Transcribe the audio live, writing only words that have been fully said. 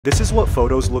This is what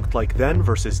photos looked like then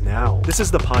versus now. This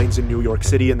is the Pines in New York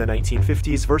City in the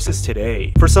 1950s versus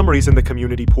today. For some reason, the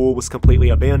community pool was completely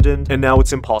abandoned, and now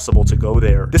it's impossible to go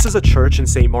there. This is a church in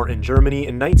St. Martin, Germany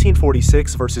in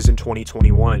 1946 versus in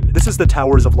 2021. This is the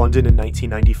Towers of London in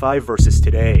 1995 versus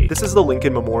today. This is the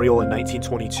Lincoln Memorial in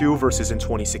 1922 versus in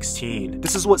 2016.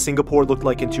 This is what Singapore looked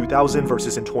like in 2000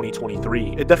 versus in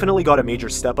 2023. It definitely got a major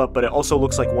step up, but it also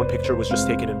looks like one picture was just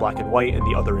taken in black and white and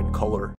the other in color.